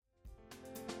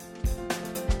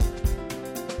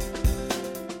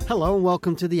Hello and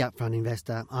welcome to the Upfront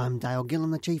Investor. I'm Dale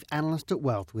Gillham, the Chief Analyst at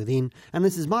Wealth Within, and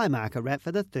this is my market wrap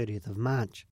for the 30th of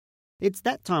March. It's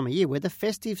that time of year where the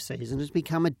festive season has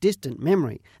become a distant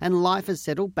memory and life has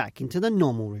settled back into the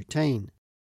normal routine.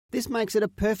 This makes it a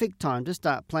perfect time to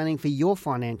start planning for your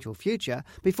financial future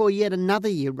before yet another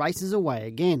year races away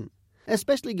again,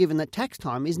 especially given that tax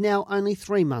time is now only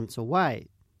 3 months away.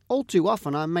 All too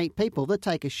often I meet people that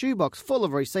take a shoebox full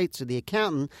of receipts to the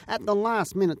accountant at the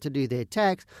last minute to do their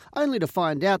tax, only to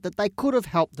find out that they could have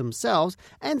helped themselves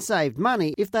and saved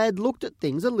money if they had looked at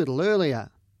things a little earlier.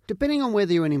 Depending on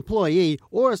whether you're an employee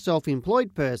or a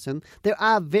self-employed person, there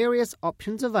are various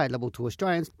options available to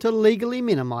Australians to legally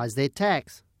minimise their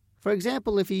tax. For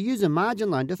example, if you use a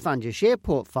margin loan to fund your share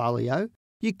portfolio,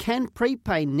 you can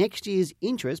prepay next year's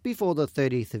interest before the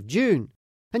 30th of June.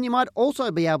 And you might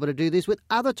also be able to do this with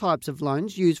other types of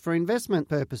loans used for investment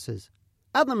purposes.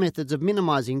 Other methods of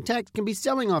minimising tax can be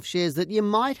selling off shares that you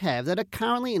might have that are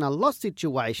currently in a loss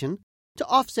situation to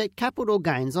offset capital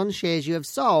gains on shares you have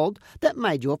sold that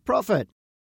made you a profit.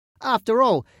 After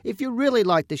all, if you really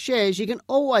like the shares, you can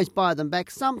always buy them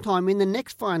back sometime in the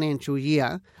next financial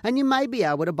year, and you may be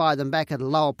able to buy them back at a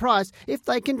lower price if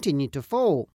they continue to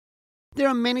fall. There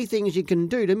are many things you can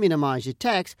do to minimise your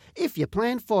tax if you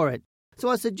plan for it. So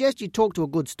I suggest you talk to a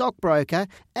good stockbroker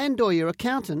and or your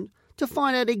accountant to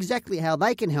find out exactly how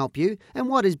they can help you and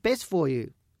what is best for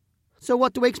you. So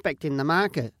what do we expect in the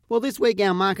market? Well, this week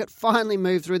our market finally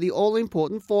moved through the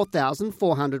all-important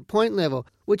 4,400 point level,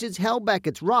 which has held back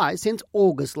its rise since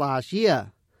August last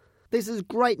year. This is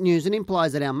great news and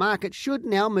implies that our market should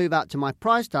now move up to my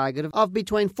price target of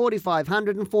between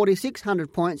 4,500 and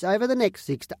 4,600 points over the next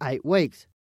 6 to 8 weeks.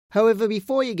 However,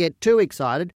 before you get too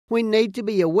excited, we need to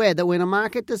be aware that when a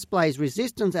market displays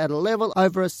resistance at a level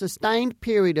over a sustained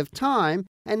period of time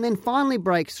and then finally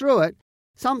breaks through it,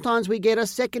 sometimes we get a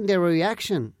secondary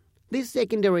reaction. This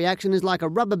secondary reaction is like a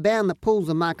rubber band that pulls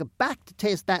the market back to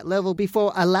test that level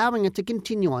before allowing it to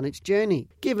continue on its journey.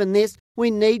 Given this,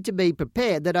 we need to be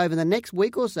prepared that over the next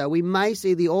week or so we may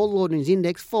see the All Ordinaries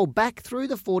Index fall back through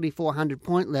the 4,400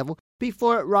 point level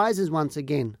before it rises once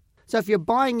again. So if you're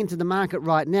buying into the market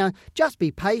right now, just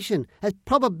be patient, as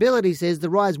probability says the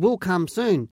rise will come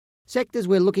soon. Sectors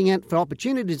we're looking at for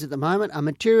opportunities at the moment are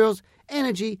materials,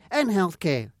 energy and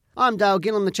healthcare. I'm Dale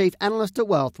Gillham, the Chief Analyst at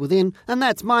Wealth Within, and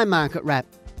that's my market wrap.